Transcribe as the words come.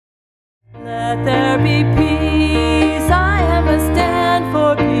Let there be peace, I am a stand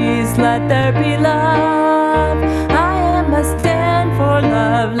for peace. Let there be love, I am a stand for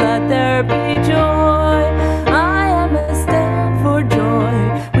love. Let there be joy, I am a stand for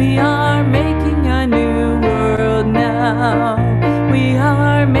joy. We are making a new world now. We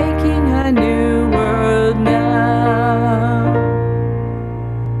are making a new world now.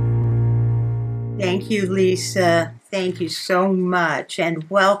 Thank you, Lisa. Thank you so much, and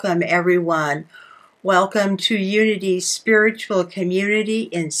welcome everyone. Welcome to Unity's spiritual community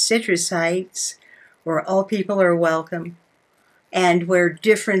in Citrus Heights, where all people are welcome and where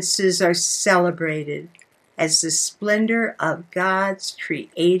differences are celebrated as the splendor of God's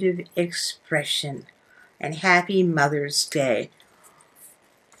creative expression. And happy Mother's Day.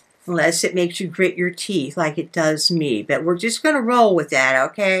 Unless it makes you grit your teeth like it does me, but we're just going to roll with that,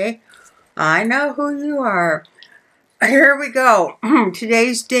 okay? I know who you are. Here we go.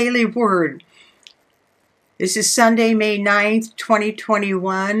 Today's daily word. This is Sunday, May 9th,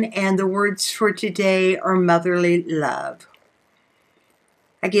 2021, and the words for today are motherly love.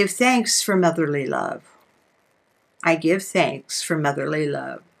 I give thanks for motherly love. I give thanks for motherly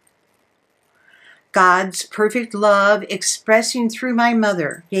love. God's perfect love expressing through my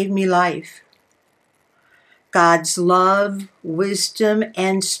mother gave me life. God's love, wisdom,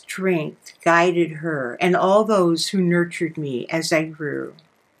 and strength guided her and all those who nurtured me as I grew.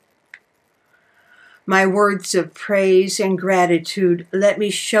 My words of praise and gratitude let me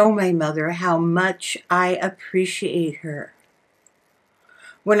show my mother how much I appreciate her.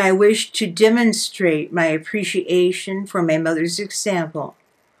 When I wish to demonstrate my appreciation for my mother's example,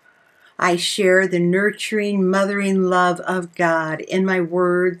 I share the nurturing, mothering love of God in my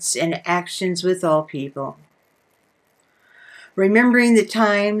words and actions with all people. Remembering the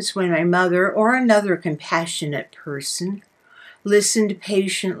times when my mother or another compassionate person listened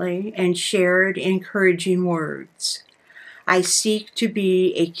patiently and shared encouraging words, I seek to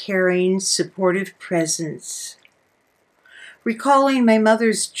be a caring, supportive presence. Recalling my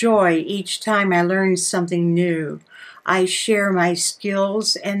mother's joy each time I learned something new, I share my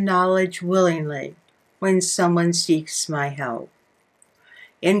skills and knowledge willingly when someone seeks my help.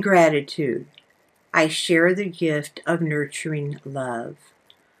 In gratitude, I share the gift of nurturing love.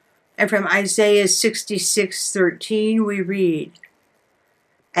 And from Isaiah 66:13, we read,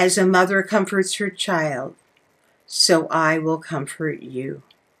 "As a mother comforts her child, so I will comfort you."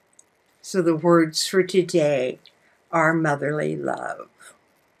 So the words for today are motherly love.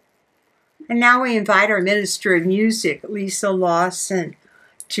 And now we invite our minister of music, Lisa Lawson,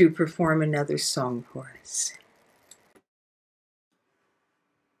 to perform another song for us.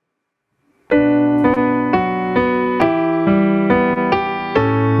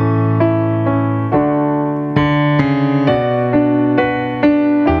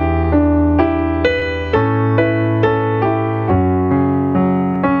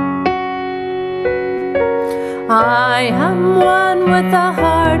 I am one with the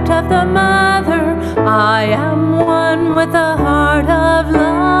heart of the mother. I am one with the heart of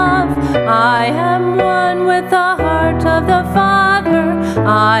love. I am one with the heart of the Father.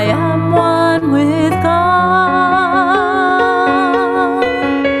 I am one with God.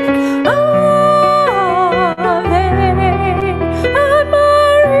 Ave and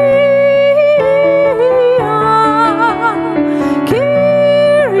Maria,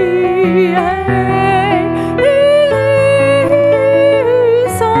 Kyrie.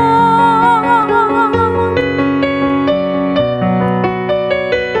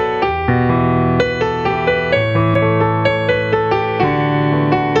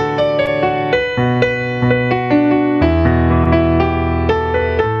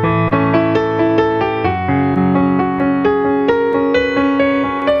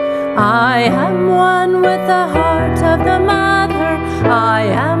 I am one with the heart of the mother. I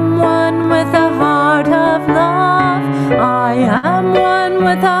am one with the heart of love. I am one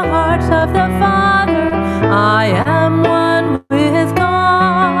with the heart of the Father. I am one with God.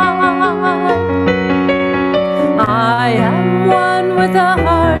 I am one with the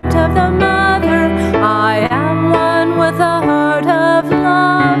heart of the mother. I am one with the heart of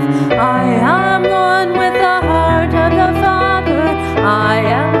love. I am one with the heart of the Father. I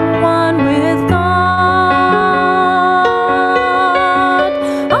am one with God.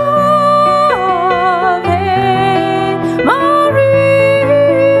 Ave Maria,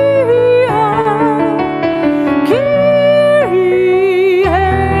 Kyrie.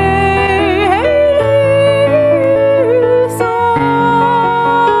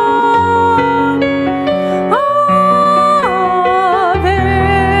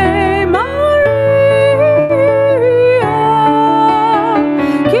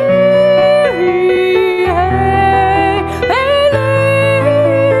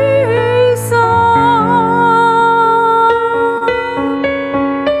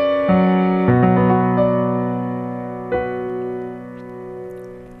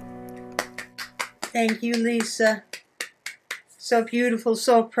 Thank you, Lisa. So beautiful,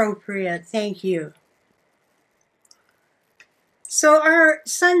 so appropriate. Thank you. So our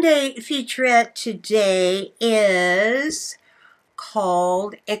Sunday Featurette today is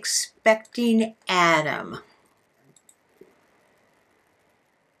called Expecting Adam.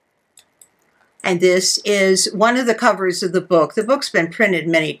 And this is one of the covers of the book. The book's been printed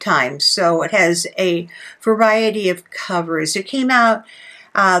many times, so it has a variety of covers. It came out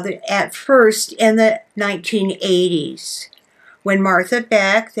at first in the 1980s when Martha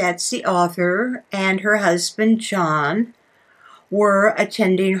Beck, that's the author, and her husband John were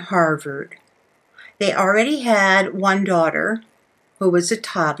attending Harvard. They already had one daughter who was a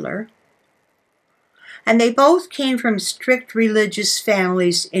toddler, and they both came from strict religious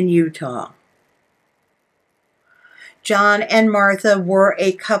families in Utah. John and Martha were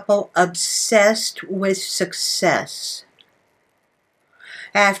a couple obsessed with success.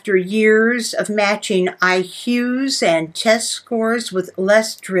 After years of matching IQs and test scores with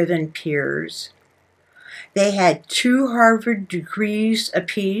less driven peers, they had 2 Harvard degrees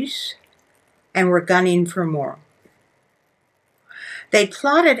apiece and were gunning for more. They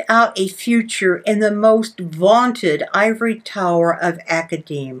plotted out a future in the most vaunted ivory tower of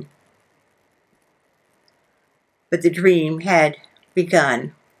academe. But the dream had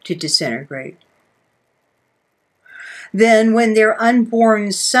begun to disintegrate. Then, when their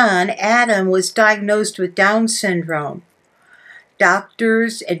unborn son, Adam, was diagnosed with Down syndrome,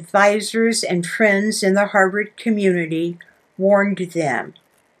 doctors, advisors, and friends in the Harvard community warned them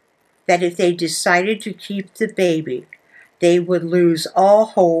that if they decided to keep the baby, they would lose all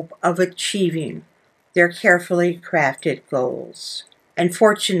hope of achieving their carefully crafted goals. And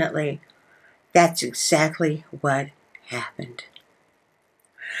fortunately, that's exactly what happened.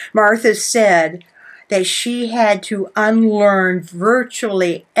 Martha said that she had to unlearn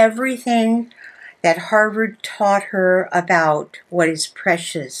virtually everything that Harvard taught her about what is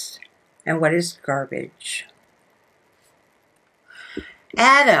precious and what is garbage.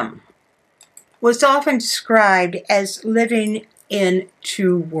 Adam was often described as living in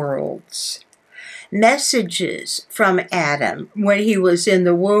 2 worlds. Messages from Adam when he was in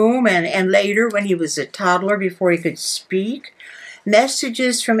the womb and later when he was a toddler before he could speak.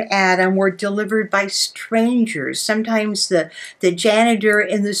 Messages from Adam were delivered by strangers, sometimes the janitor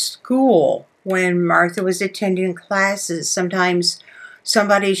in the school when Martha was attending classes, sometimes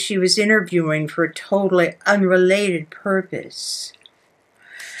somebody she was interviewing for a totally unrelated purpose.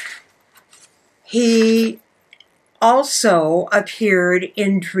 He also appeared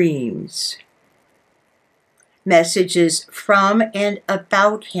in dreams. Messages from and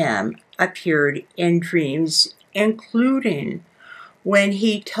about him appeared in dreams, including when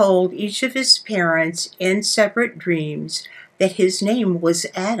he told each of his parents in separate dreams that his name was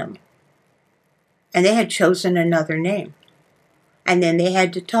Adam. And they had chosen another name. And then they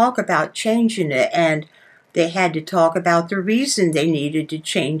had to talk about changing it, and they had to talk about the reason they needed to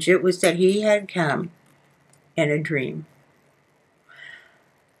change it was that he had come in a dream.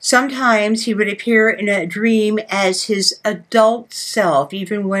 Sometimes he would appear in a dream as his adult self,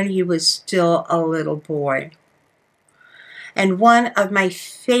 even when he was still a little boy. And one of my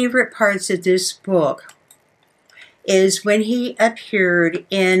favorite parts of this book is when he appeared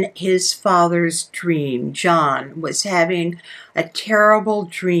in his father's dream. John was having a terrible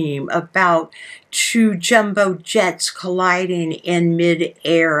dream about 2 jumbo jets colliding in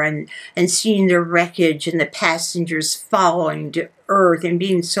mid-air and seeing the wreckage and the passengers falling to earth and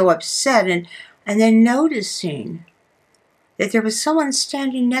being so upset and then noticing that there was someone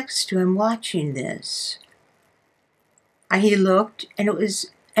standing next to him watching this. And he looked, and it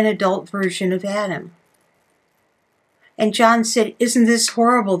was an adult version of Adam. And John said, "Isn't this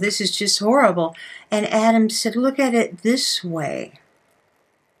horrible? This is just horrible." And Adam said, "Look at it this way."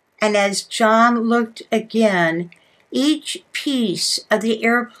 And as John looked again, each piece of the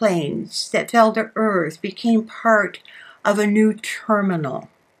airplanes that fell to earth became part of a new terminal.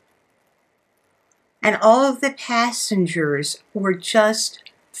 And all of the passengers were just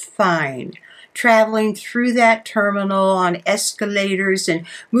fine, traveling through that terminal on escalators and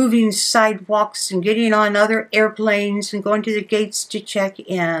moving sidewalks and getting on other airplanes and going to the gates to check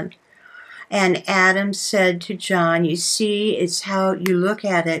in. And Adam said to John, "You see, it's how you look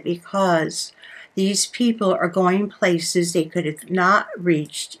at it, because these people are going places they could have not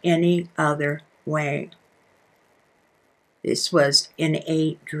reached any other way." This was in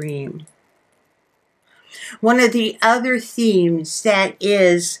a dream. One of the other themes that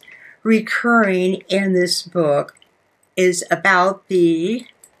is recurring in this book is about the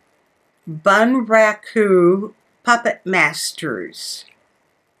Bunraku puppet masters.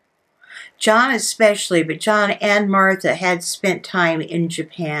 John especially, but John and Martha had spent time in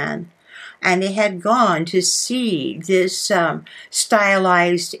Japan. And they had gone to see this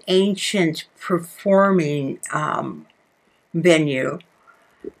stylized ancient performing venue,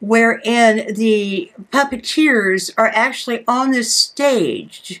 wherein the puppeteers are actually on the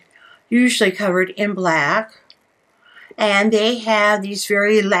stage, usually covered in black, and they have these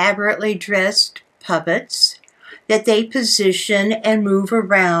very elaborately dressed puppets that they position and move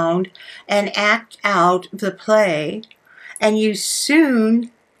around and act out the play, and you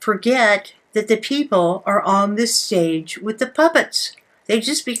soon forget that the people are on the stage with the puppets. They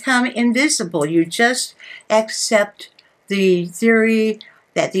just become invisible. You just accept the theory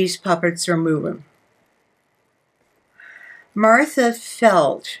that these puppets are moving. Martha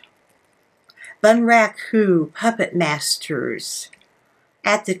felt Bunraku puppet masters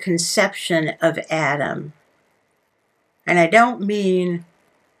at the conception of Adam. And I don't mean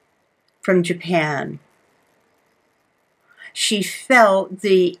from Japan. She felt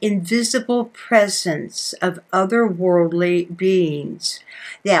the invisible presence of otherworldly beings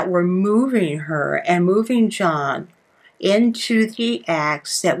that were moving her and moving John into the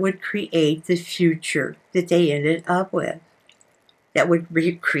acts that would create the future that they ended up with, that would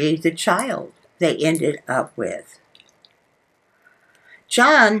recreate the child they ended up with.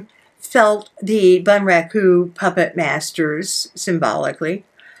 John felt the Bunraku puppet masters, symbolically,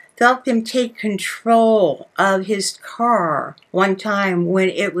 felt them take control of his car one time when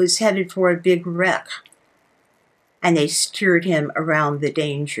it was headed for a big wreck, and they steered him around the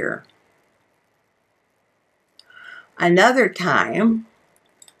danger. Another time,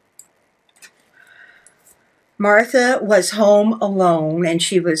 Martha was home alone, and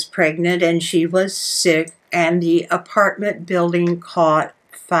she was pregnant, and she was sick, and the apartment building caught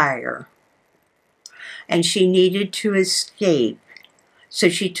fire, and she needed to escape. So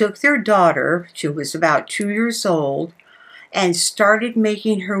she took their daughter, she was about 2 years old, and started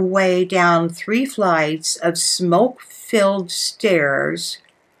making her way down 3 flights of smoke-filled stairs,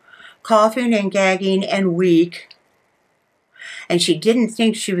 coughing and gagging and weak. And she didn't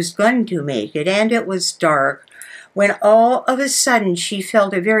think she was going to make it, and it was dark, when all of a sudden she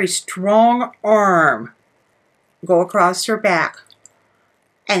felt a very strong arm go across her back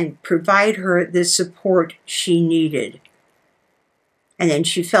and provide her the support she needed. And then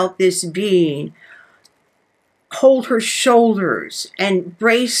she felt this being hold her shoulders and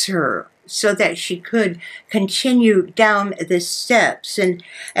brace her so that she could continue down the steps. And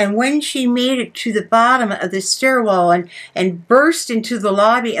when she made it to the bottom of the stairwell and burst into the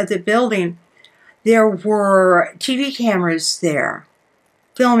lobby of the building, there were TV cameras there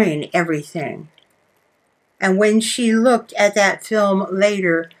filming everything. And when she looked at that film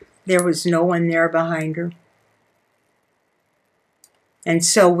later, there was no one there behind her. And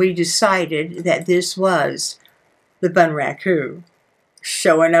so we decided that this was the Bunraku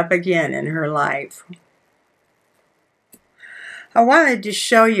showing up again in her life. I wanted to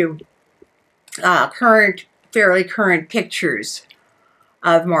show you fairly current pictures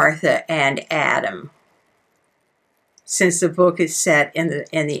of Martha and Adam, since the book is set in the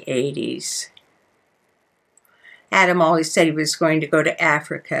 80s. Adam always said he was going to go to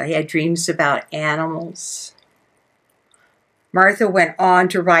Africa. He had dreams about animals. Martha went on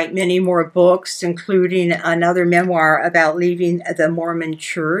to write many more books, including another memoir about leaving the Mormon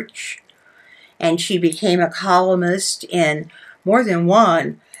Church. And she became a columnist in more than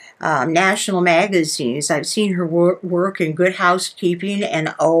one national magazines. I've seen her work in Good Housekeeping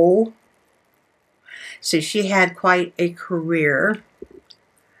and O. So she had quite a career.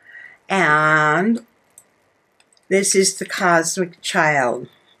 And this is the Cosmic Child.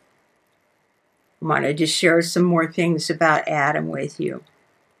 I wanted to share some more things about Adam with you.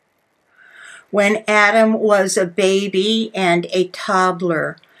 When Adam was a baby and a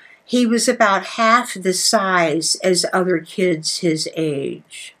toddler, he was about half the size as other kids his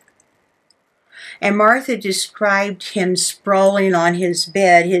age. And Martha described him sprawling on his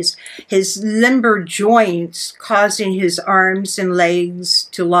bed, his limber joints causing his arms and legs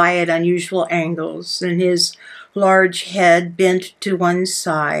to lie at unusual angles, and his large head bent to one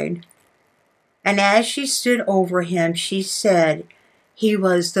side. And as she stood over him, she said he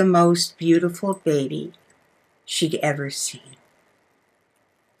was the most beautiful baby she'd ever seen.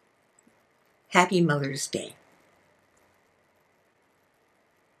 Happy Mother's Day.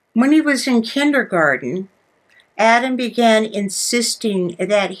 When he was in kindergarten, Adam began insisting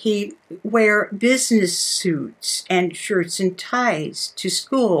that he wear business suits and shirts and ties to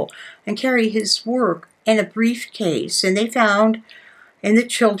school and carry his work in a briefcase. And they found in the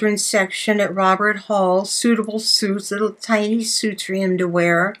children's section at Robert Hall suitable suits, little tiny suits for him to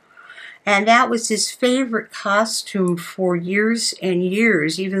wear. And that was his favorite costume for years and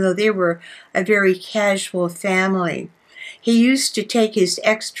years, even though they were a very casual family. He used to take his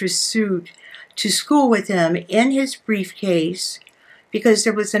extra suit to school with him in his briefcase because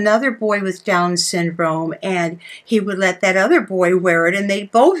there was another boy with Down syndrome, and he would let that other boy wear it, and they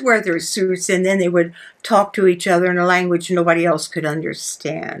both wear their suits, and then they would talk to each other in a language nobody else could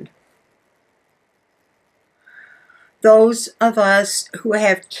understand. Those of us who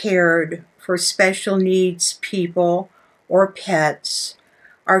have cared for special needs people or pets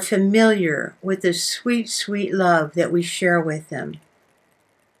are familiar with the sweet, sweet love that we share with them.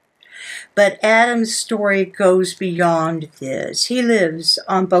 But Adam's story goes beyond this. He lives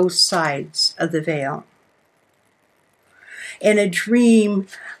on both sides of the veil. In a dream,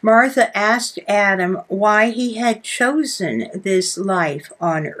 Martha asked Adam why he had chosen this life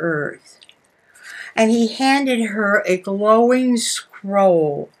on earth. And he handed her a glowing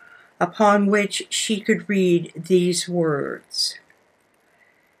scroll upon which she could read these words.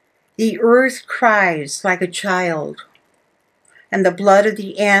 The earth cries like a child, and the blood of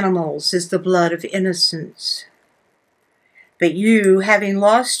the animals is the blood of innocence. But you, having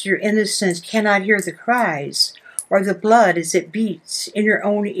lost your innocence, cannot hear the cries or the blood as it beats in your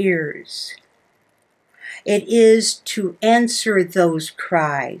own ears. It is to answer those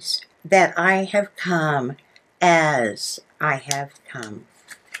cries that I have come as I have come.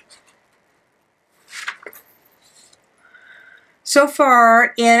 So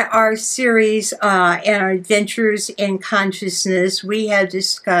far in our series, in our Adventures in Consciousness, we have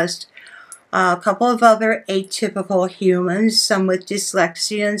discussed a couple of other atypical humans, some with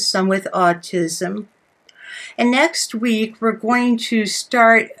dyslexia and some with autism. And next week, we're going to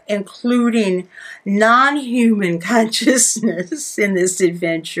start including non-human consciousness in this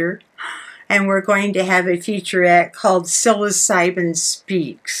adventure. And we're going to have a featurette called Psilocybin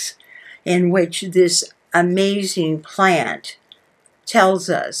Speaks, in which this amazing plant tells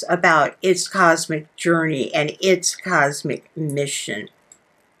us about its cosmic journey and its cosmic mission.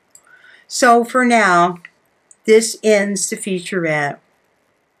 So for now, this ends the featurette,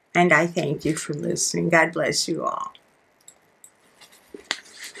 and I thank you for listening. God bless you all.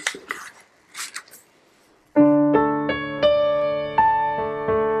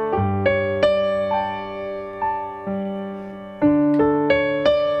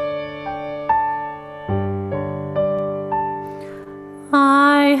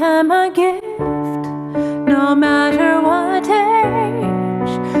 I am a gift, no matter what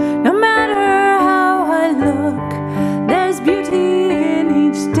age, no matter how I look, there's beauty in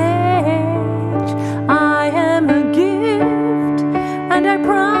each stage. I am a gift, and I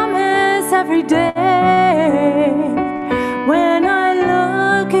promise every day, when I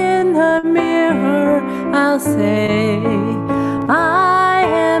look in the mirror, I'll say, I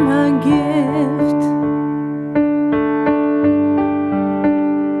am a gift.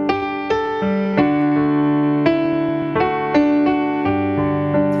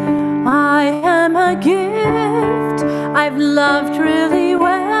 Gift I've loved really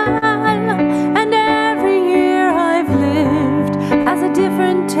well, and every year I've lived has a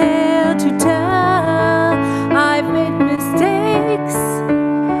different tale to tell. I've made mistakes,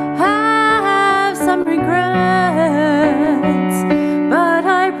 have some regrets, but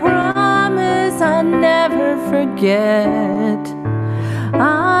I promise I'll never forget.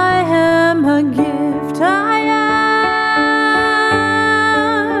 I am a gift, I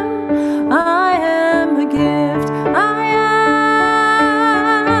am a gift, I am.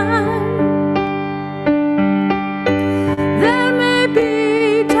 There may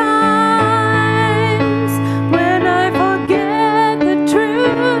be times when I forget the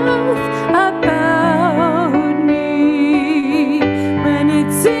truth about me, when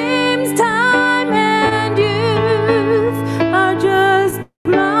it seems time and youth are just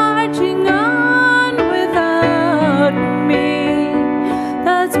marching on without me.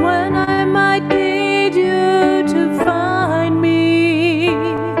 That's when I might need you to find me,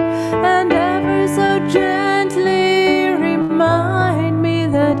 and ever so gently remind me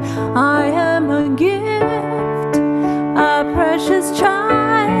that I am a gift, a precious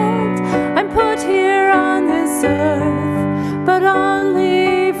child. I'm put here on this earth, but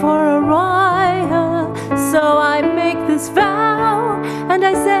only for a while. So I make this vow, and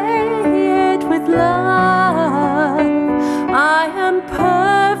I say it with love. I am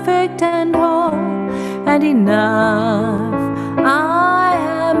perfect and whole and enough. I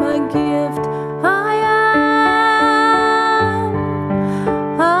am a gift, I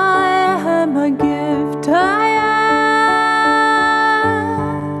am a gift, I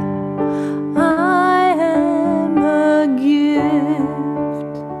am a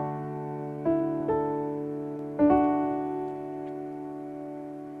gift.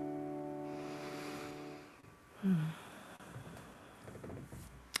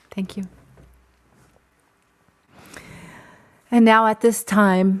 Thank you. And now at this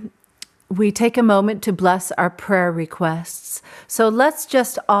time, we take a moment to bless our prayer requests. So let's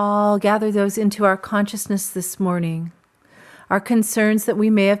just all gather those into our consciousness this morning. Our concerns that we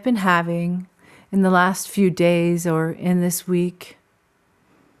may have been having in the last few days or in this week.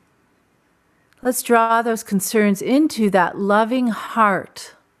 Let's draw those concerns into that loving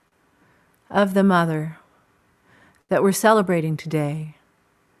heart of the Mother that we're celebrating today,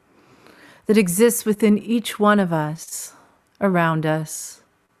 that exists within each one of us, around us.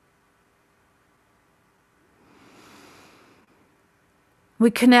 We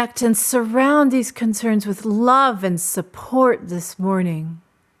connect and surround these concerns with love and support this morning,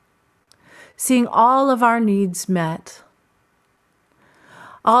 seeing all of our needs met,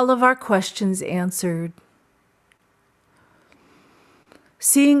 all of our questions answered,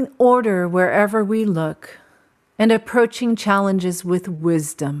 seeing order wherever we look, and approaching challenges with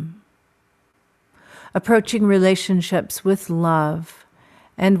wisdom, approaching relationships with love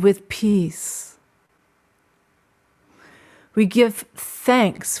and with peace. We give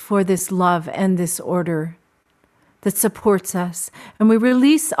thanks for this love and this order that supports us, and we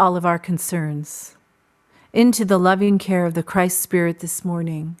release all of our concerns into the loving care of the Christ Spirit this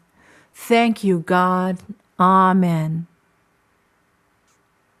morning. Thank you, God. Amen.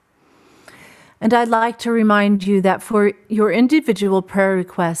 And I'd like to remind you that for your individual prayer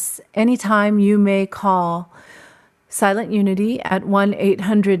requests, anytime you may call Silent Unity at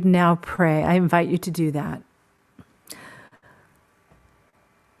 1-800-NOW-PRAY. I invite you to do that.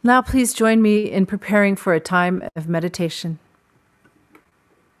 Now please join me in preparing for a time of meditation.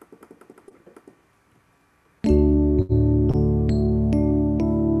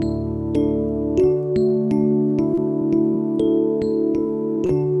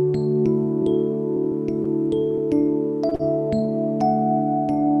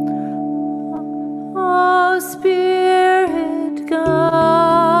 Oh, Spirit,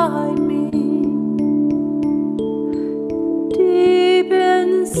 guide me deep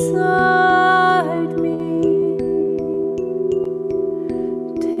inside me.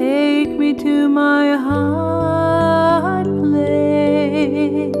 Take me to my high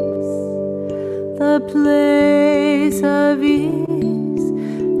place, the place of ease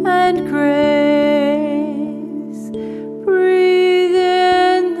and grace. Breathe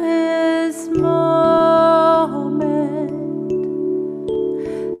in this moment,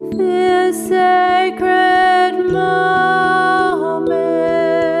 this sacred moment.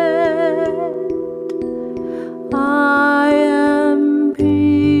 I am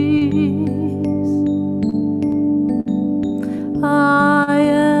peace. I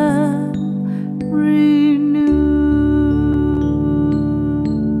am renewed.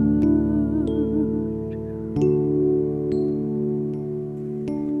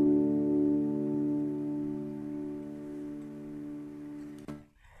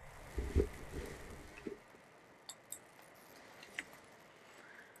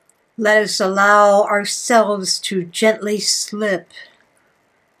 Let us allow ourselves to gently slip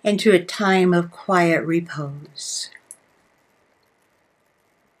into a time of quiet repose.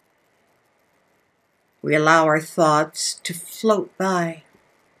 We allow our thoughts to float by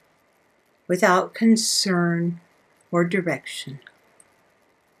without concern or direction.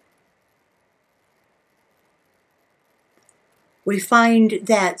 We find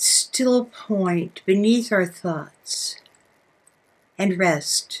that still point beneath our thoughts and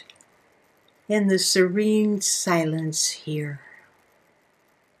rest in the serene silence here.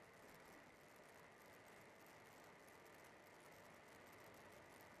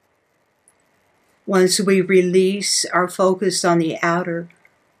 Once we release our focus on the outer,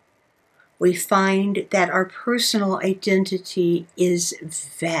 we find that our personal identity is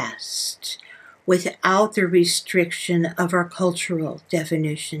vast without the restriction of our cultural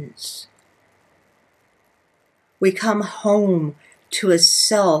definitions. We come home to a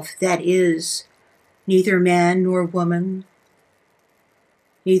self that is neither man nor woman,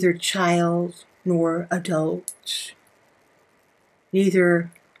 neither child nor adult, neither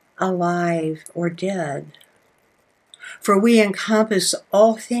alive or dead. For we encompass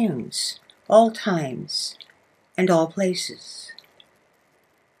all things, all times, and all places.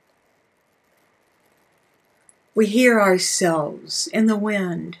 We hear ourselves in the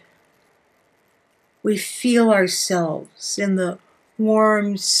wind. We feel ourselves in the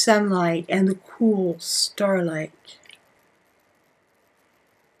warm sunlight and the cool starlight.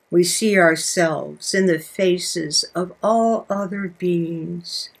 We see ourselves in the faces of all other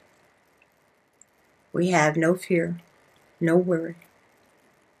beings. We have no fear, no worry.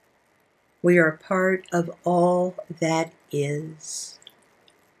 We are part of all that is.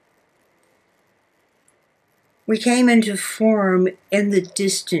 We came into form in the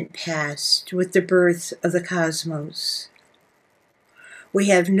distant past with the birth of the cosmos. We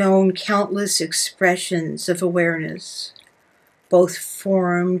have known countless expressions of awareness, both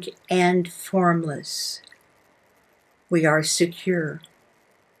formed and formless. We are secure.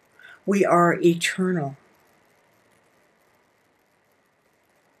 We are eternal.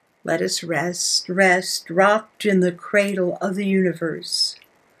 Let us rest, rocked in the cradle of the universe,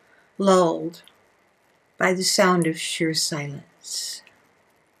 lulled by the sound of sheer silence.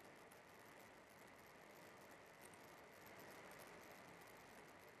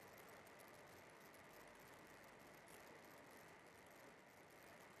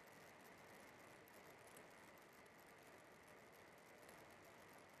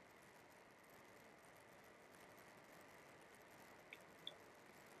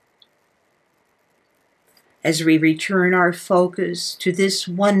 As we return our focus to this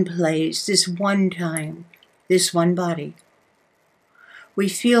one place, this one time, this one body, we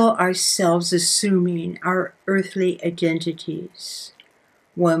feel ourselves assuming our earthly identities: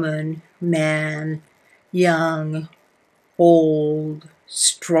 woman, man, young, old,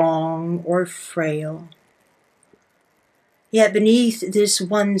 strong, or frail. Yet beneath this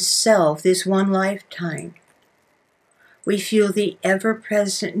one self, this one lifetime, we feel the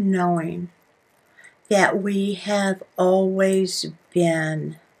ever-present knowing that we have always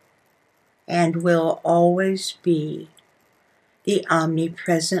been and will always be the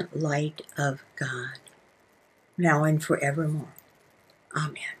omnipresent light of God, now and forevermore.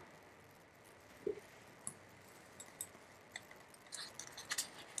 Amen.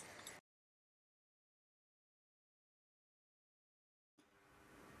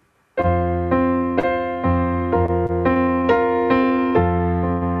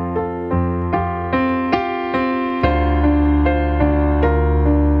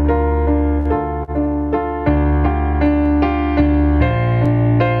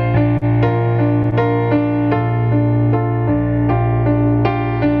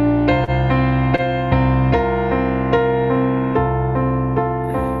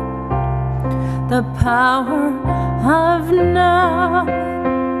 The power of now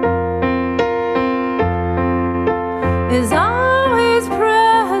is always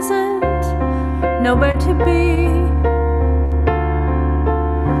present, nowhere to be.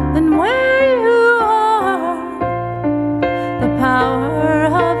 And where you are, the power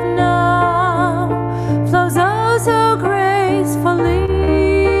of now flows oh so gracefully.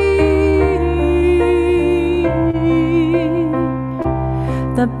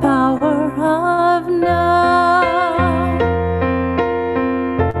 The power of now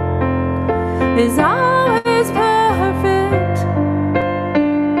is always perfect,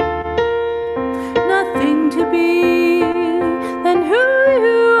 nothing to be than who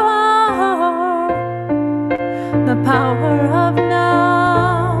you are. The power of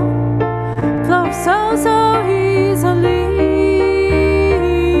now flows so easily.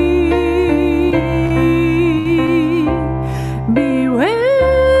 Be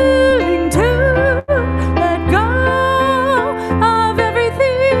willing to let go of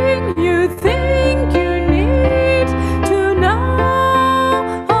everything you think you need to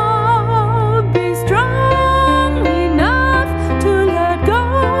know. Be strong enough to let go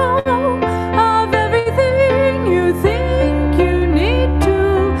of everything you think you need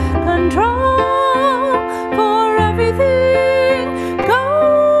to control, for everything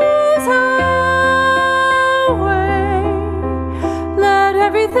goes away. Let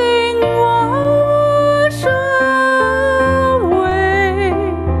everything wash away.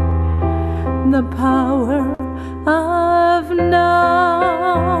 The power of now.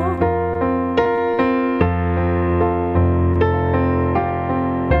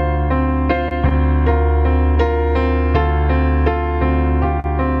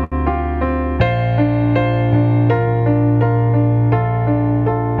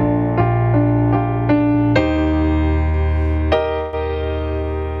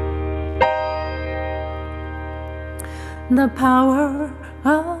 The power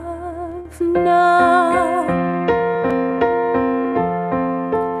of now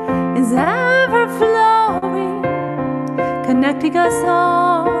is ever flowing, connecting us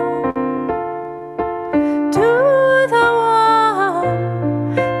all to the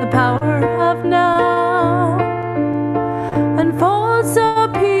one. The power of now unfolds so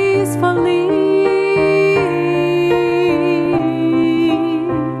peacefully.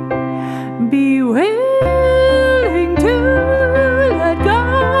 Be willing to let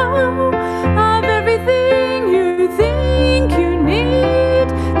go of everything you think you need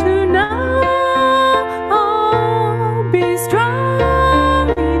to know. Be strong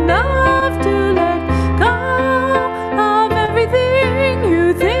enough to let go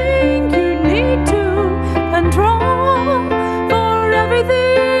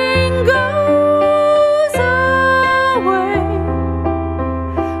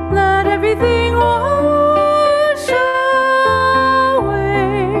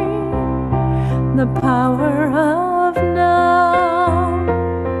power of now.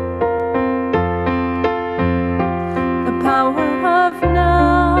 The power of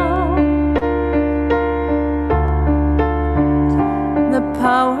now. The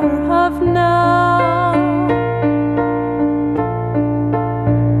power of now.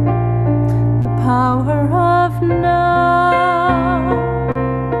 The power of now.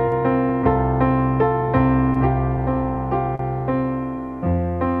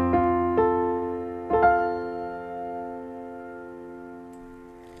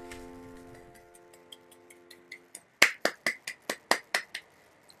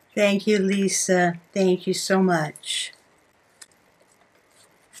 Thank you, Lisa. Thank you so much.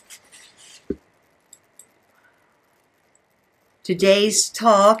 Today's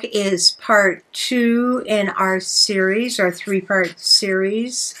talk is part 2 in our series, our 3-part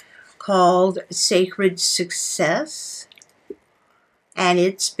series called Sacred Success. And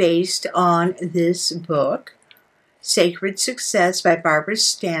it's based on this book, Sacred Success by Barbara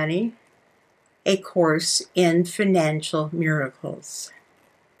Stanny, A Course in Financial Miracles.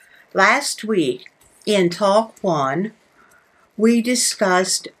 Last week, in Talk 1, we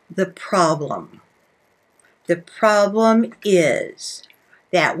discussed the problem. The problem is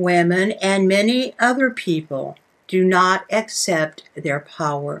that women and many other people do not accept their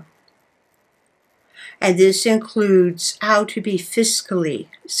power. And this includes how to be fiscally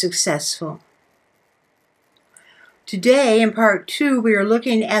successful. Today, in part 2, we are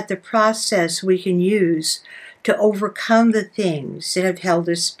looking at the process we can use to overcome the things that have held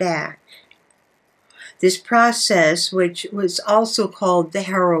us back. This process, which was also called the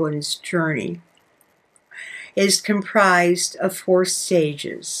heroine's journey, is comprised of 4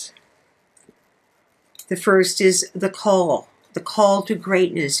 stages. The first is the call to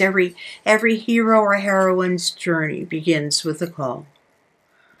greatness. Every hero or heroine's journey begins with a call.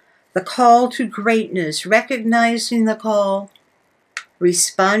 The call to greatness, recognizing the call,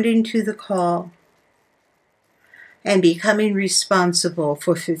 responding to the call, and becoming responsible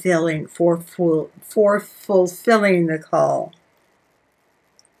for fulfilling the call.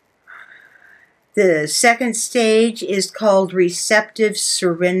 The second stage is called Receptive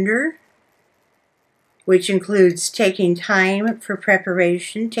Surrender, which includes taking time for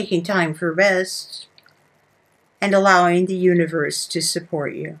preparation, taking time for rest, and allowing the universe to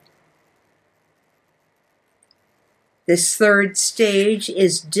support you. This third stage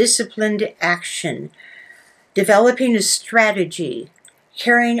is disciplined action, developing a strategy,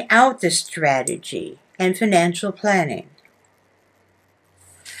 carrying out the strategy, and financial planning.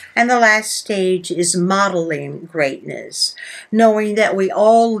 And the last stage is modeling greatness, knowing that we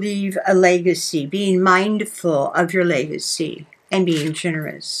all leave a legacy, being mindful of your legacy, and being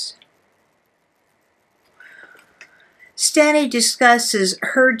generous. Stanny discusses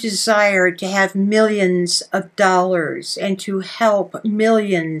her desire to have millions of dollars and to help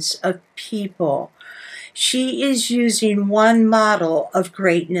millions of people. She is using one model of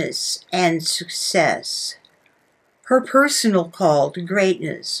greatness and success. Her personal call to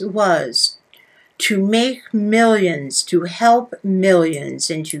greatness was to make millions, to help millions,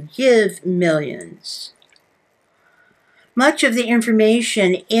 and to give millions. Much of the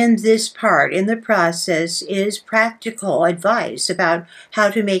information in this part, in the process, is practical advice about how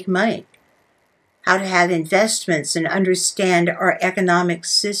to make money, how to have investments, and understand our economic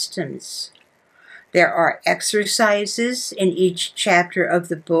systems. There are exercises in each chapter of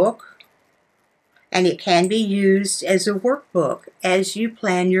the book, and it can be used as a workbook as you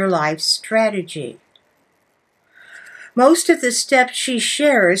plan your life strategy. Most of the steps she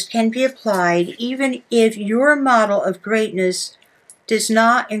shares can be applied even if your model of greatness does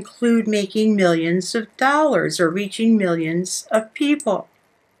not include making millions of dollars or reaching millions of people.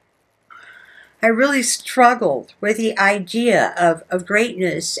 I really struggled with the idea of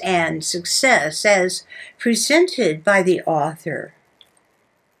greatness and success as presented by the author.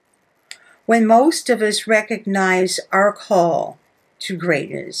 When most of us recognize our call to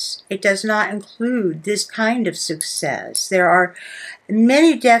greatness, it does not include this kind of success. There are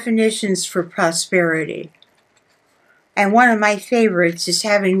many definitions for prosperity, and one of my favorites is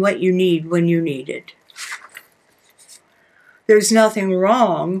having what you need when you need it. There's nothing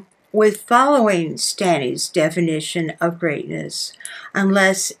wrong with following Stanny's definition of greatness,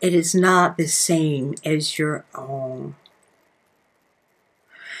 unless it is not the same as your own.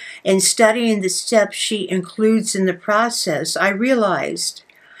 In studying the steps she includes in the process, I realized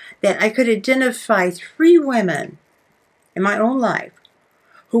that I could identify 3 women in my own life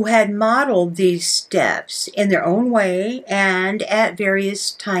who had modeled these steps in their own way and at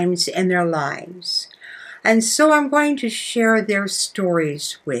various times in their lives. And so I'm going to share their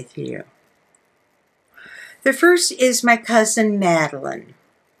stories with you. The first is my cousin Madeline.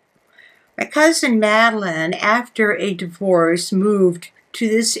 My cousin Madeline, after a divorce, moved to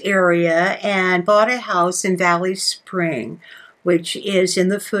this area and bought a house in Valley Spring, which is in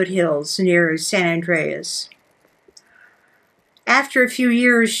the foothills near San Andreas. After a few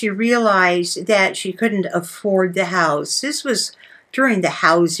years, she realized that she couldn't afford the house. This was during the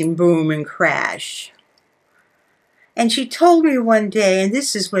housing boom and crash. And she told me one day, and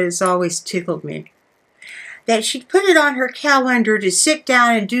this is what has always tickled me, that she'd put it on her calendar to sit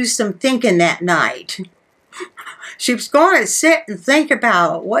down and do some thinking that night. She was going to sit and think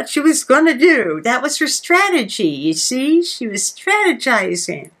about what she was going to do. That was her strategy, you see? She was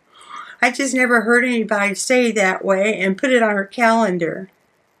strategizing. I just never heard anybody say it that way and put it on her calendar.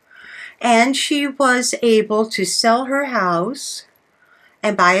 And she was able to sell her house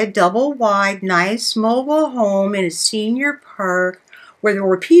and buy a double-wide, nice mobile home in a senior park where there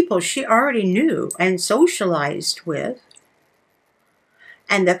were people she already knew and socialized with.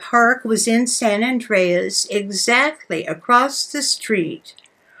 And the park was in San Andreas, exactly across the street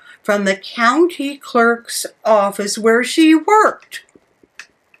from the county clerk's office where she worked.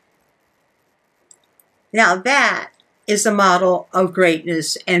 Now that is a model of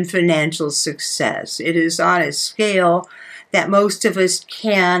greatness and financial success. It is on a scale that most of us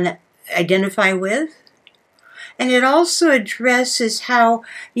can identify with. And it also addresses how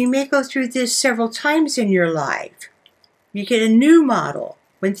you may go through this several times in your life. You get a new model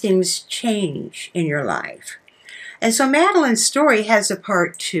when things change in your life. And so Madeline's story has a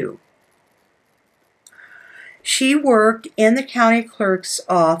part two. She worked in the county clerk's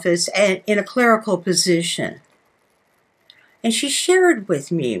office and in a clerical position. And she shared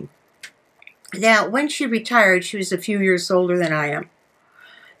with me that when she retired, she was a few years older than I am,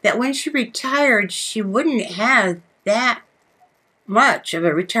 that when she retired, she wouldn't have that much of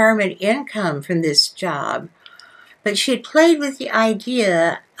a retirement income from this job. But she had played with the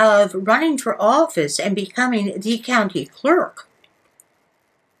idea of running for office and becoming the county clerk,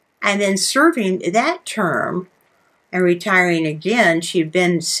 and then serving that term and retiring again. She'd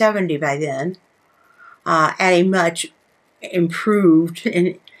been 70 by then, at a much improved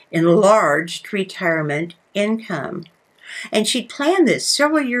and enlarged retirement income. And she'd planned this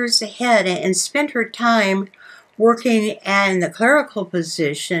several years ahead and spent her time working in the clerical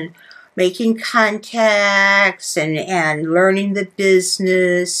position, making contacts and learning the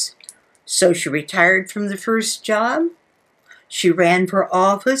business. So she retired from the first job. She ran for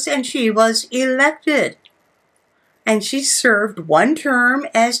office and she was elected. And she served one term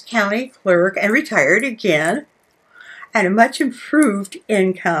as county clerk and retired again at a much improved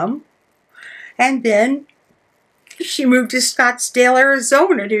income. And then she moved to Scottsdale,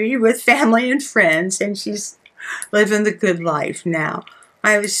 Arizona to be with family and friends, and she's living the good life now.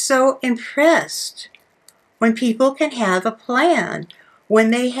 I was so impressed when people can have a plan,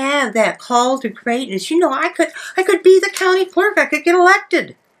 when they have that call to greatness. You know, I could be the county clerk. I could get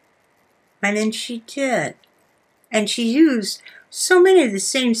elected. And then she did. And she used so many of the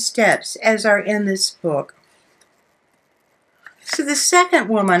same steps as are in this book. So the second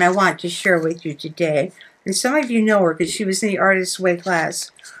woman I want to share with you today, and some of you know her because she was in the Artist's Way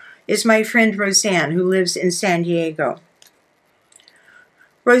class, is my friend Roseanne, who lives in San Diego.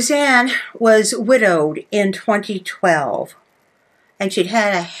 Roseanne was widowed in 2012, and she'd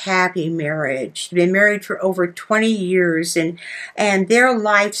had a happy marriage. She'd been married for over 20 years, and their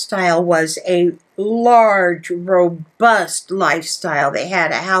lifestyle was a large, robust lifestyle. They had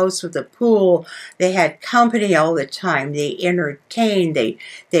a house with a pool. They had company all the time. They entertained.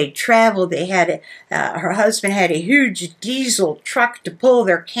 They traveled. They had her husband had a huge diesel truck to pull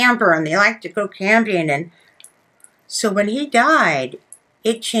their camper, and they liked to go camping. And so when he died,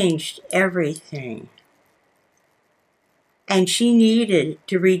 it changed everything. And she needed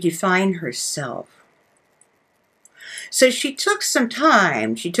to redefine herself. So she took some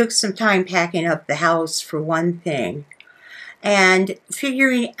time. She took some time packing up the house, for one thing, and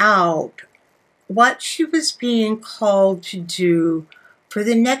figuring out what she was being called to do for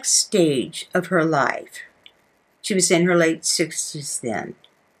the next stage of her life. She was in her late 60s then.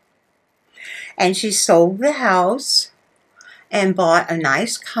 And she sold the house and bought a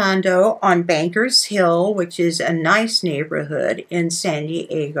nice condo on Bankers Hill, which is a nice neighborhood in San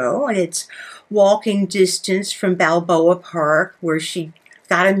Diego, and it's walking distance from Balboa Park, where she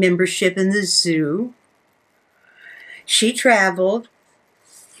got a membership in the zoo. She traveled.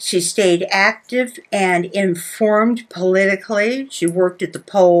 She stayed active and informed politically. She worked at the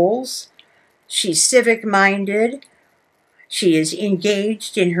polls. She's civic-minded. She is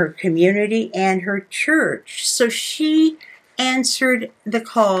engaged in her community and her church. So she answered the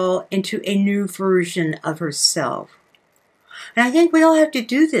call into a new version of herself. And I think we all have to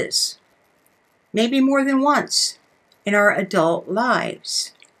do this, maybe more than once in our adult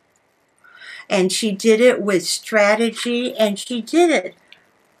lives. And she did it with strategy, and she did it.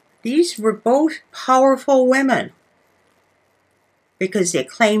 These were both powerful women because they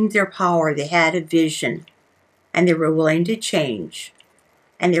claimed their power, they had a vision, and they were willing to change,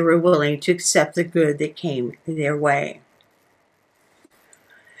 and they were willing to accept the good that came their way.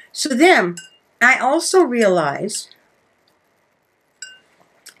 So then, I also realized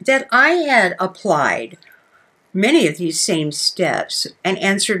that I had applied many of these same steps and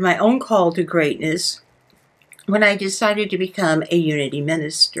answered my own call to greatness when I decided to become a Unity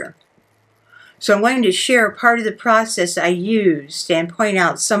minister. So I'm going to share part of the process I used and point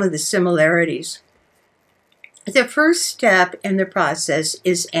out some of the similarities. The first step in the process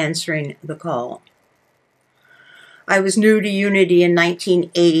is answering the call. I was new to Unity in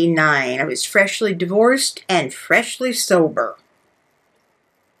 1989. I was freshly divorced and freshly sober.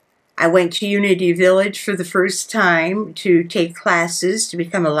 I went to Unity Village for the first time to take classes to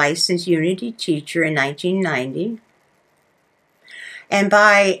become a licensed Unity teacher in 1990. And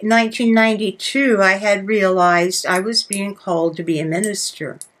by 1992, I had realized I was being called to be a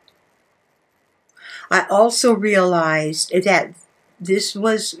minister. I also realized that this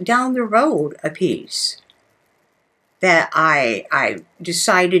was down the road a piece. That I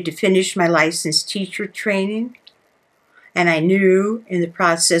decided to finish my licensed teacher training. And I knew in the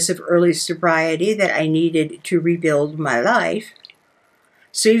process of early sobriety that I needed to rebuild my life.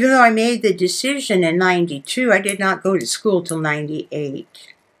 So even though I made the decision in 92, I did not go to school till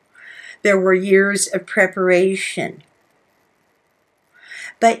 98. There were years of preparation.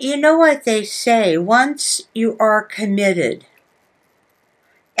 But you know what they say, once you are committed,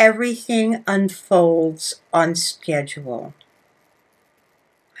 everything unfolds on schedule.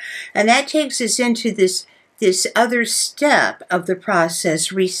 And that takes us into this other step of the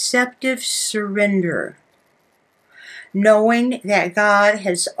process, receptive surrender. Knowing that God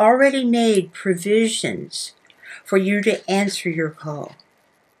has already made provisions for you to answer your call.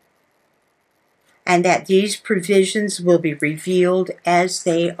 And that these provisions will be revealed as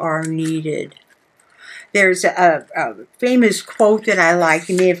they are needed. There's a famous quote that I like.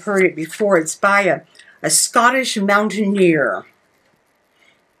 You may have heard it before. It's by a Scottish mountaineer.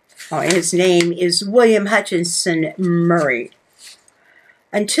 His name is William Hutchinson Murray.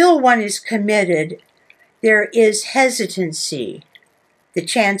 Until one is committed, there is hesitancy, the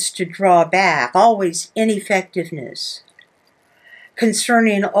chance to draw back, always ineffectiveness.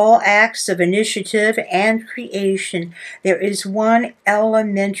 Concerning all acts of initiative and creation, there is one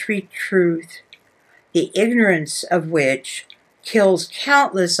elementary truth, the ignorance of which kills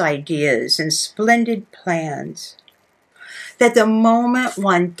countless ideas and splendid plans. That the moment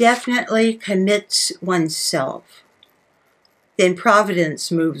one definitely commits oneself, then providence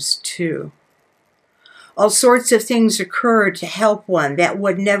moves too. All sorts of things occur to help one that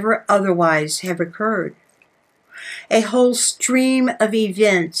would never otherwise have occurred. A whole stream of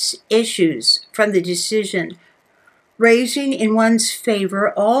events issues from the decision, raising in one's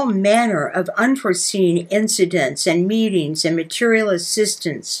favor all manner of unforeseen incidents and meetings and material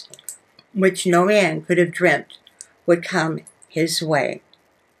assistance, which no man could have dreamt would come his way.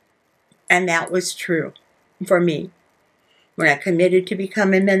 And that was true for me. When I committed to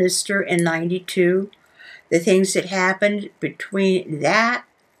become a minister in 92, the things that happened between that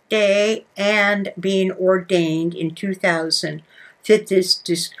day and being ordained in 2000 fit this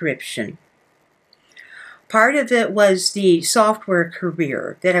description. Part of it was the software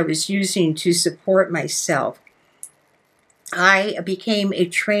career that I was using to support myself. I became a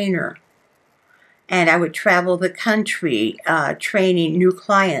trainer, and I would travel the country training new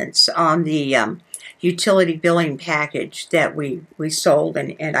clients on the utility billing package that we sold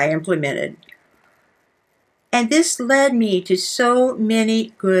and I implemented. And this led me to so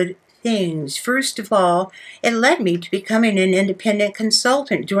many good things. First of all, it led me to becoming an independent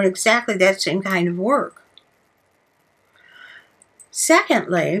consultant, doing exactly that same kind of work.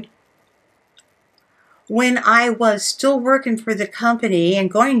 Secondly, when I was still working for the company and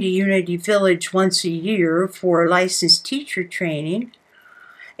going to Unity Village once a year for licensed teacher training,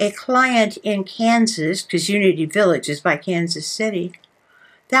 a client in Kansas, because Unity Village is by Kansas City,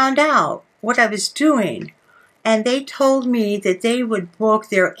 found out what I was doing. And they told me that they would book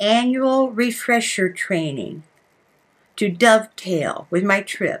their annual refresher training to dovetail with my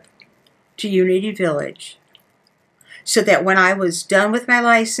trip to Unity Village. So that when I was done with my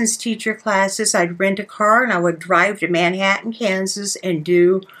licensed teacher classes, I'd rent a car and I would drive to Manhattan, Kansas and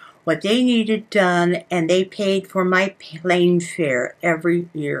do what they needed done, and they paid for my plane fare every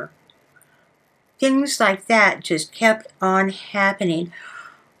year. Things like that just kept on happening.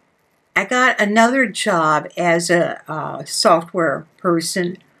 I got another job as a software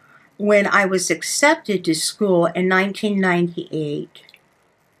person when I was accepted to school in 1998,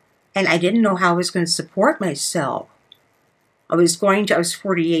 and I didn't know how I was going to support myself. I was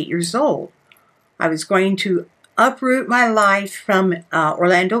 48 years old. I was going to uproot my life from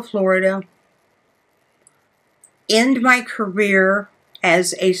Orlando, Florida, end my career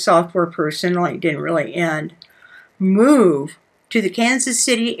as a software person, well, it didn't really end, move to the Kansas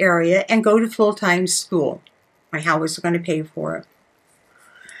City area and go to full-time school. And how was I going to pay for it?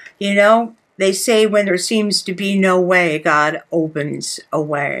 You know, they say when there seems to be no way, God opens a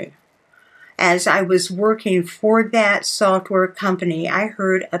way. As I was working for that software company, I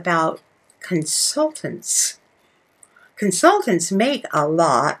heard about consultants. Consultants make a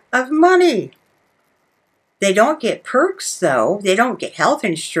lot of money. They don't get perks, though. They don't get health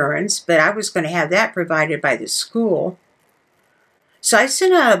insurance, but I was going to have that provided by the school. So I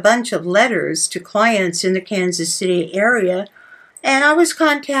sent out a bunch of letters to clients in the Kansas City area, and I was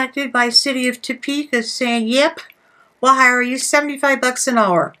contacted by City of Topeka saying, yep, we'll hire you $75 an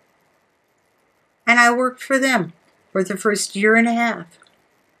hour. And I worked for them for the first year and a half.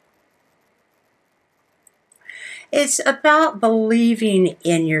 It's about believing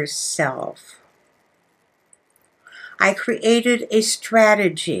in yourself. I created a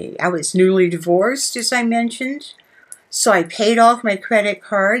strategy. I was newly divorced, as I mentioned, so I paid off my credit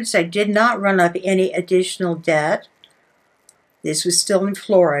cards. I did not run up any additional debt. This was still in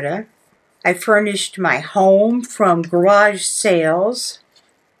Florida. I furnished my home from garage sales.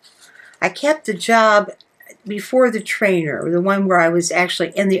 I kept the job before the trainer, the one where I was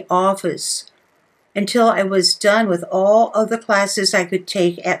actually in the office, until I was done with all of the classes I could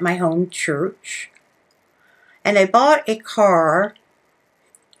take at my home church. And I bought a car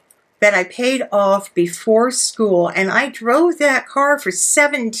that I paid off before school, and I drove that car for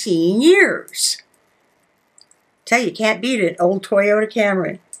 17 years. Tell you, can't beat it, old Toyota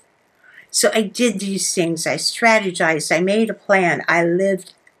Camry. So I did these things. I strategized. I made a plan. I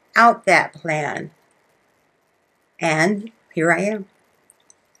lived out that plan. And here I am.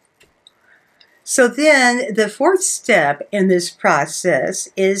 So then the fourth step in this process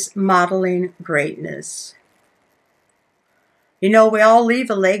is modeling greatness. You know, we all leave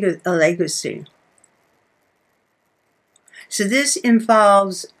a legacy. So this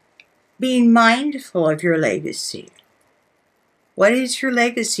involves being mindful of your legacy. What is your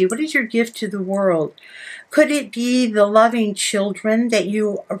legacy? What is your gift to the world? Could it be the loving children that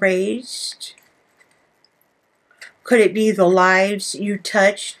you raised? Could it be the lives you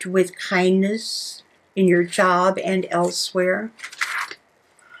touched with kindness in your job and elsewhere?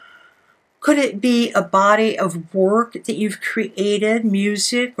 Could it be a body of work that you've created,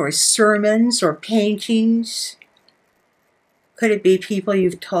 music or sermons or paintings? Could it be people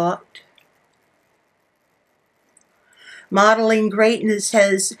you've taught? Modeling greatness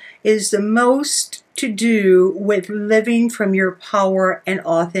is the most to do with living from your power and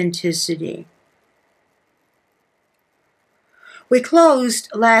authenticity. We closed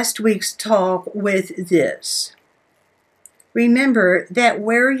last week's talk with this. Remember that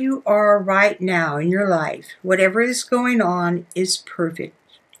where you are right now in your life, whatever is going on, is perfect.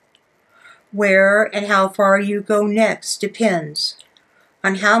 Where and how far you go next depends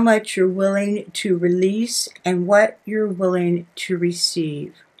on how much you're willing to release and what you're willing to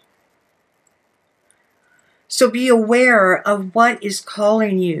receive. So be aware of what is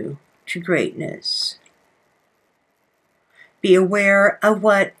calling you to greatness. Be aware of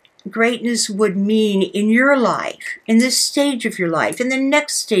what greatness would mean in your life, in this stage of your life, in the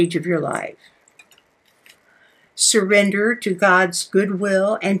next stage of your life. Surrender to God's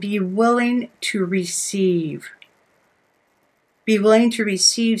goodwill and be willing to receive. Be willing to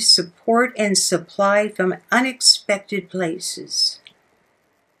receive support and supply from unexpected places.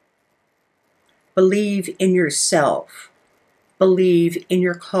 Believe in yourself. Believe in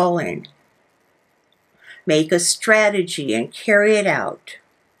your calling. Make a strategy and carry it out.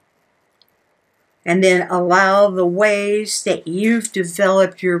 And then allow the ways that you've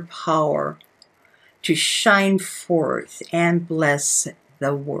developed your power to shine forth and bless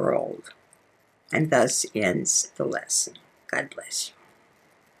the world. And thus ends the lesson. God bless you.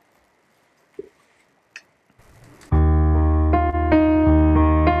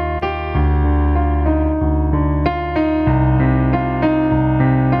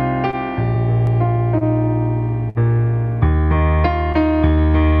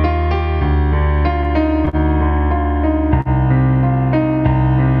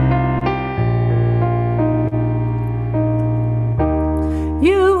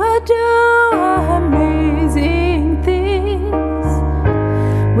 will do amazing things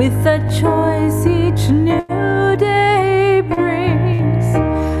with the choice each new day brings,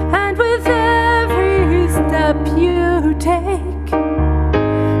 and with every step you take,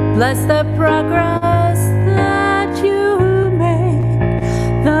 bless the progress that you make.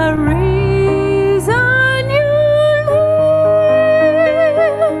 The reason you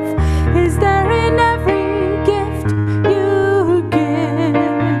live is there in every gift you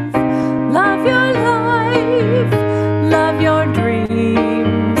give. Love your life, love your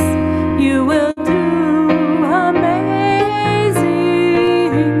dreams. You will do amazing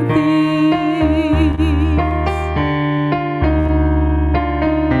things.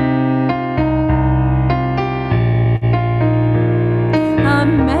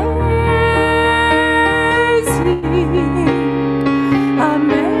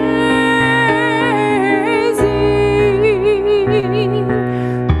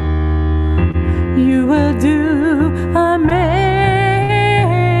 You will do amazing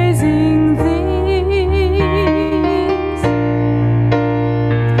things.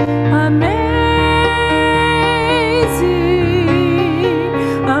 Amazing,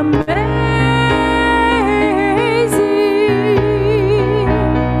 amazing.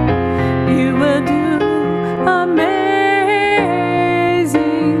 You will do amazing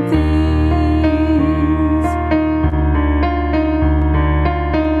things.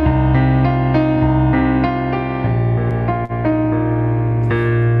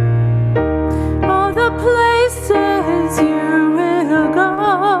 All the places you will go,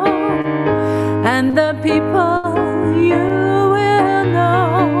 and the people you will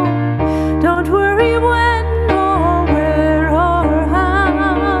know. Don't worry when or where or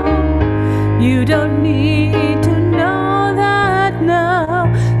how. You don't need to know that now.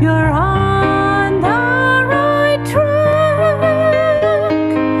 You're on the right track.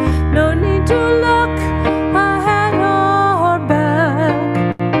 No need to look ahead or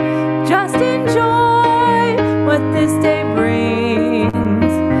back. Just enjoy what this day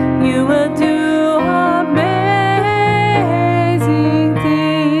brings. You will do amazing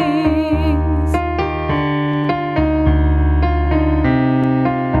things.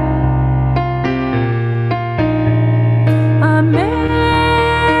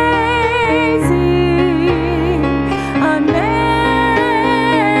 Amazing, amazing.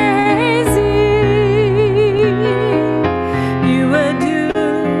 You will do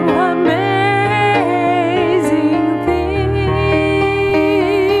amazing things.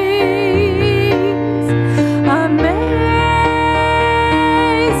 Amazing,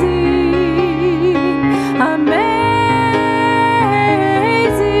 amazing.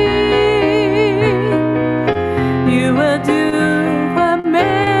 You will do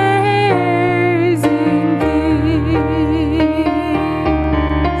amazing things.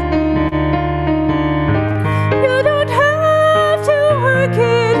 You don't have to work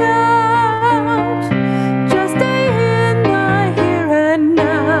it out. Just stay in the here and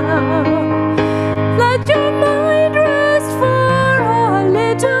now. Let your mind rest for a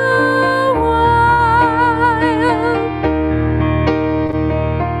little while.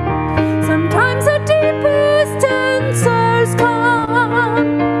 Sometimes the deepest answers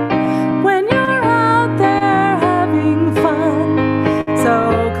come when you're out there having fun. So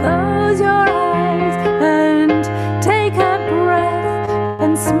close your eyes and take a breath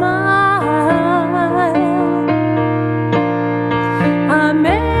and smile.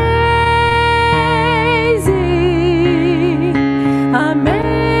 Amazing, amazing.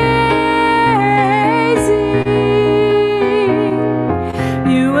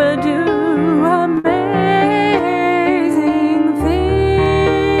 You will do amazing things.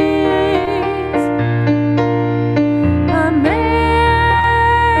 Amazing,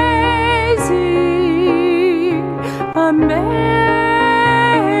 amazing.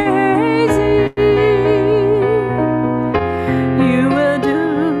 You will do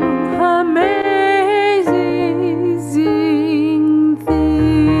amazing things.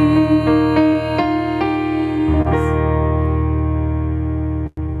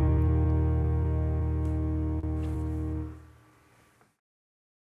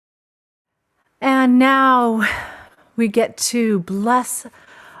 And now we get to bless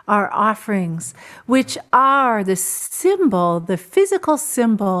our offerings, which are the symbol, the physical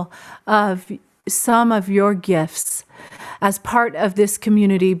symbol of some of your gifts as part of this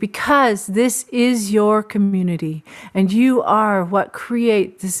community, because this is your community and you are what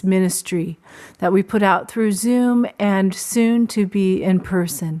create this ministry that we put out through Zoom and soon to be in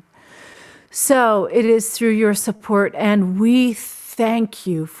person. So it is through your support, and we thank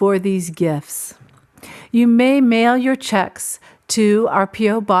you for these gifts. You may mail your checks to our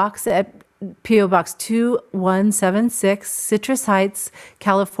P.O. Box at P.O. Box 2176, Citrus Heights,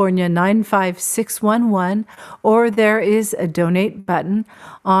 California 95611, or there is a donate button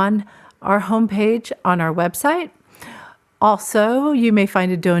on our homepage on our website. Also, you may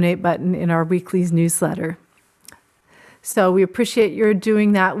find a donate button in our weekly newsletter. So we appreciate your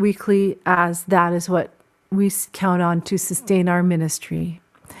doing that weekly, as that is what we count on to sustain our ministry.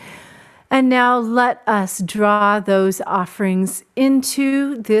 And now let us draw those offerings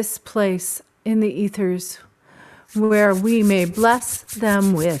into this place in the ethers, where we may bless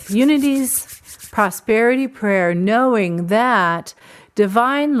them with unity's prosperity prayer, knowing that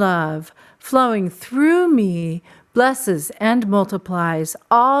divine love flowing through me blesses and multiplies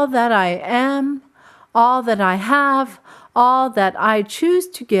all that I am, all that I have, all that I choose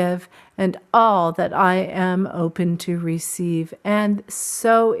to give, and all that I am open to receive. And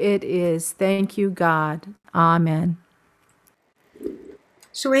so it is. Thank you, God. Amen.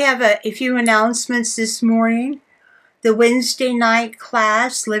 So we have a few announcements this morning. The Wednesday night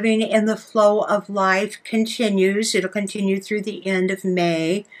class, Living in the Flow of Life, continues. It'll continue through the end of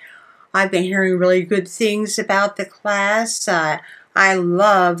May. I've been hearing really good things about the class. I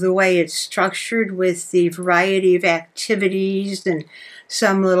love the way it's structured with the variety of activities and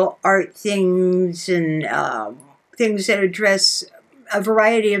some little art things and things that address a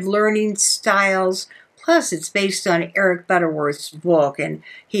variety of learning styles. Plus, it's based on Eric Butterworth's book, and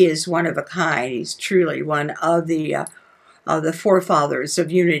he is one of a kind. He's truly one of the forefathers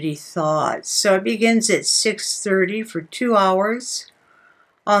of Unity thought. So it begins at 6:30 for 2 hours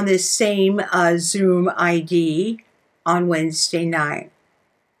on this same Zoom ID on Wednesday night.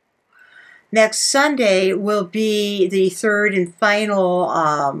 Next Sunday will be the third and final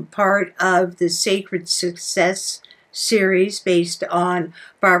part of the Sacred Success series based on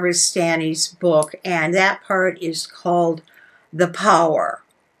Barbara Stanny's book, and that part is called The Power.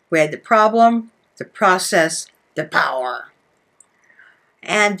 We had the problem, the process, the power.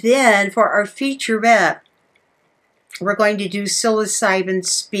 And then for our featurette, we're going to do Psilocybin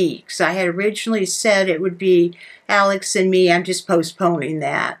Speaks. I had originally said it would be Alex and me. I'm just postponing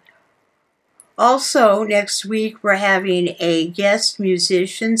that. Also, next week, we're having a guest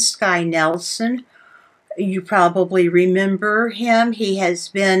musician, Sky Nelson. You probably remember him. He has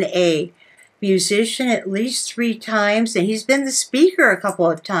been a musician at least 3 times, and he's been the speaker a couple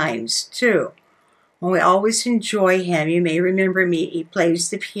of times, too. Well, we always enjoy him. You may remember me. He plays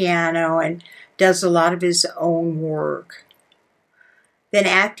the piano and does a lot of his own work. Then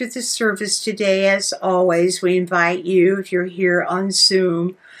after the service today, as always, we invite you, if you're here on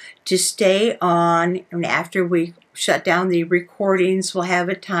Zoom, to stay on, and after we shut down the recordings, we'll have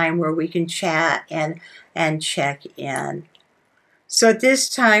a time where we can chat and check in. So at this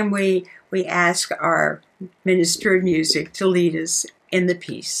time, we ask our minister of music to lead us in the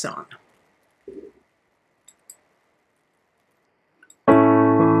peace song.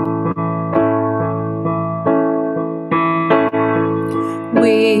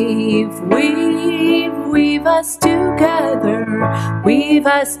 Weave us together, weave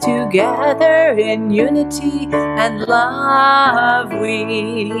us together in unity and love.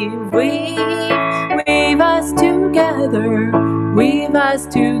 Weave us together, weave us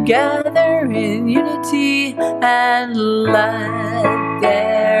together in unity, and let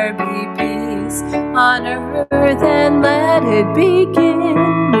there be peace on earth, and let it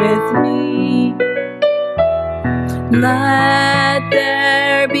begin with me. Let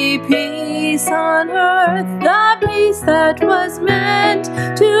there be peace on earth, the peace that was meant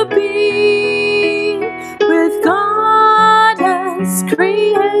to be, with God as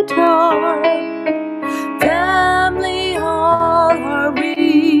Creator. Family all are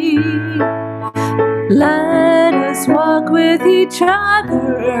we. Let us walk with each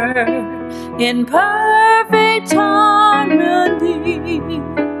other in perfect harmony.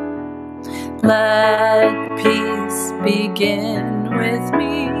 Let peace begin with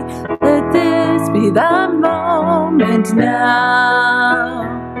me. Let this be the moment now.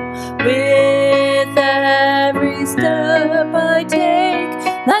 With every step I take,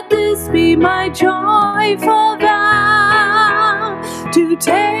 let this be my joyful vow, to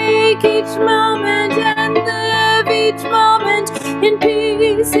take each moment and live each moment in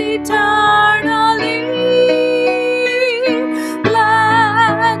peace eternally.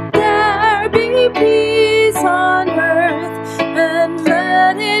 Peace on earth, and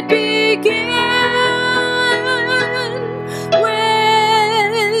let it begin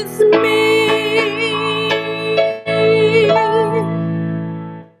with me.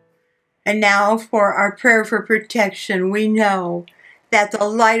 And now for our prayer for protection. We know that the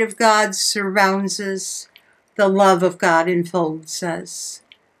light of God surrounds us. The love of God enfolds us.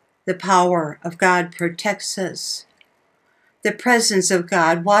 The power of God protects us. The presence of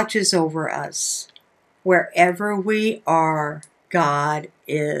God watches over us. Wherever we are, God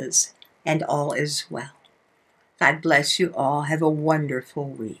is, and all is well. God bless you all. Have a wonderful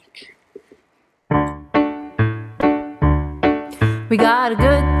week. We got a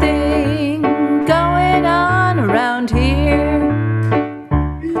good thing going on around here.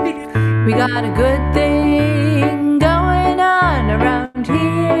 We got a good thing going on around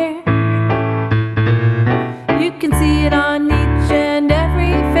here. You can see it on each and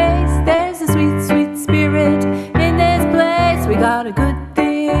every face. There's a sweet, sweet spirit in this place. We got a good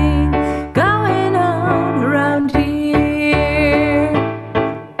thing going on around here.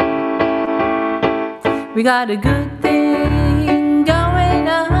 We got a good